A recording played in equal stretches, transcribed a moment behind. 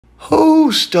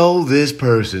Who stole this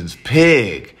person's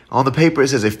pig? On the paper, it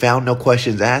says they found, no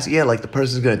questions asked. Yeah, like the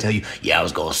person's going to tell you, yeah, I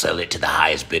was going to sell it to the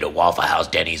highest bidder, Waffle House,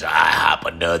 Denny's, or IHOP,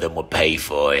 or none of them would pay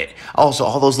for it. Also,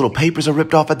 all those little papers are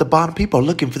ripped off at the bottom. People are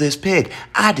looking for this pig.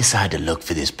 I decided to look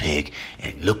for this pig,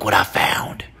 and look what I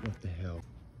found. What the hell?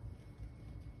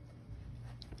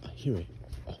 I hear it.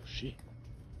 Oh, shit.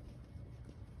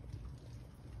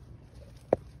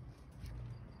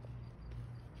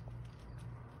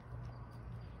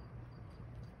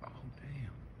 Oh,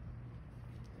 damn.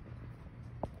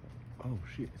 Oh,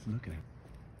 shit, it's looking at me.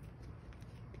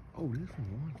 Oh, this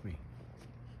one wants me.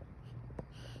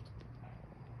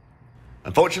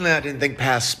 Unfortunately, I didn't think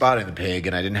past spotting the pig,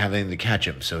 and I didn't have anything to catch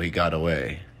him, so he got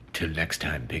away. Till next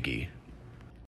time, Piggy.